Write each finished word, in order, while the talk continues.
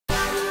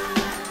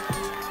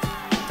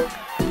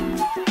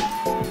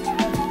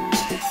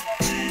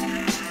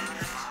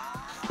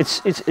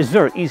It's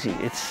very easy.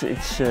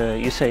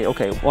 You say,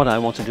 okay, what I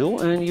want to do,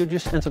 and you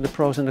just enter the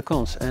pros and the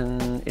cons,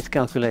 and it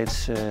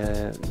calculates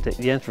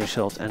the end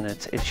result, and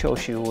it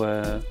shows you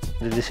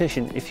the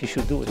decision if you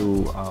should do it.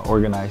 To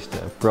organize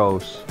the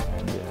pros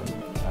and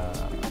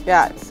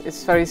yeah,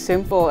 it's very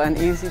simple and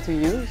easy to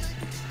use.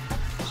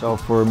 so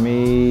for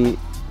me,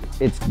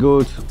 it's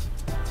good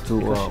to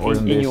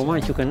organize. In your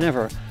mind, you can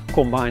never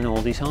combine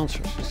all these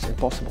answers. It's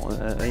impossible.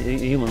 A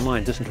human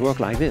mind doesn't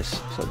work like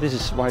this. So this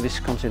is why this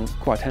comes in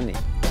quite handy.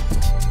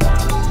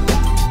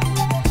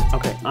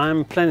 Okay,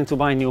 I'm planning to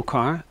buy a new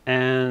car,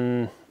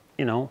 and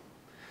you know,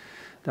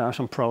 there are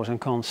some pros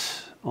and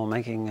cons on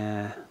making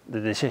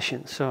the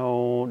decision.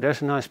 So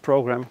there's a nice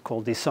program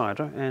called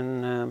Decider,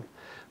 and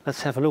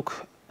let's have a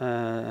look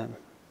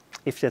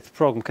if that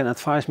program can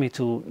advise me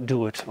to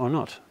do it or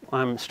not.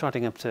 I'm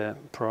starting up the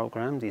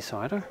program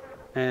Decider,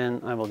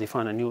 and I will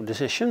define a new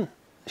decision.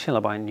 Shall I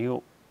buy a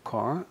new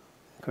car?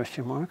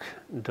 Question mark.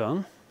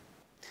 Done.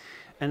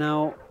 And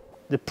now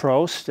the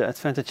pros, the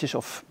advantages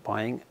of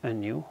buying a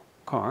new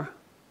car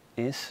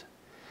is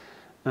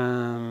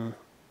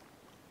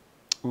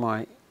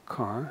my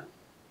car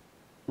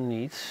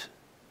needs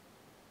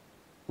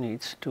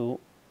to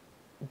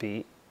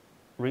be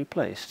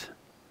replaced.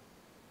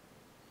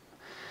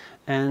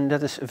 And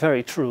that is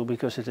very true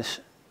because it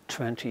is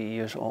 20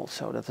 years old,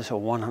 so that is a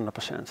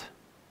 100%.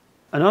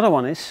 Another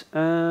one is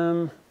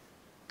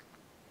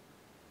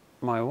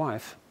my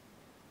wife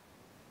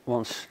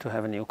wants to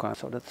have a new car,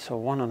 so that's a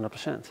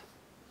 100%.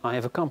 I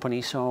have a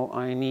company, so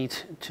I need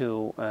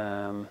to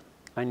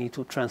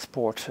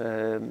transport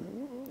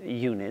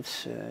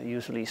units,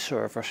 usually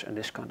servers and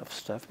this kind of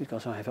stuff,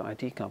 because I have an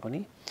IT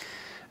company.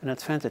 An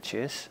advantage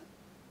is,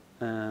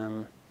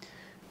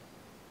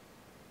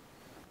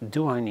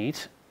 do I need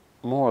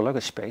more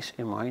luggage space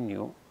in my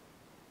new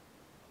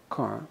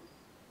car?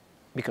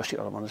 Because the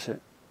other one is a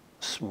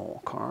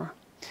small car.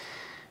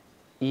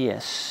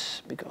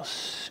 Yes,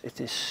 because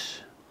it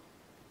is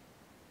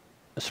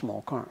a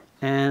small car.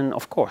 And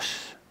of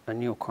course, a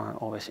new car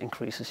always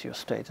increases your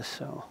status,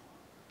 so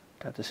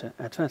that is an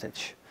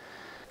advantage.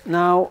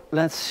 Now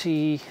let's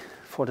see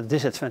for the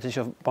disadvantage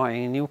of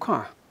buying a new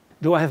car.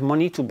 Do I have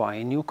money to buy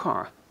a new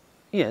car?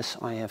 Yes,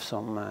 I have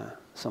some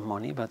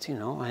money, but you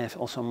know, I have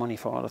also money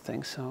for other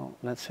things, so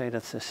let's say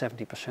that's a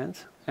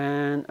 70%.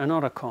 And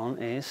another con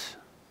is,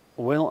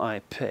 will I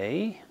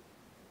pay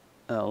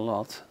a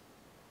lot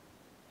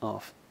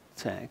of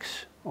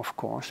tax? Of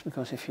course,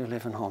 because if you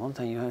live in Holland,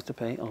 then you have to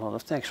pay a lot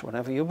of tax,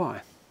 whatever you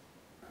buy.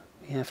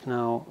 We have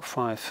now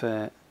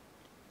 5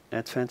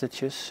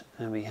 advantages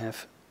and we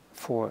have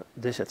 4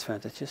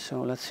 disadvantages,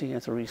 so let's see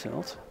at the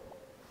result.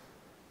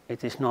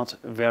 It is not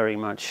very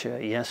much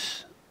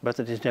yes, but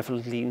it is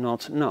definitely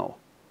not no.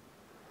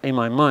 In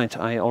my mind,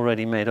 I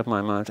already made up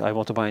my mind, I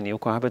want to buy a new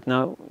car, but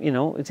now, you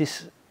know,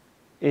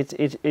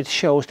 it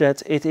shows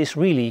that it is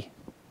really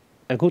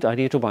a good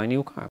idea to buy a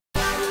new car.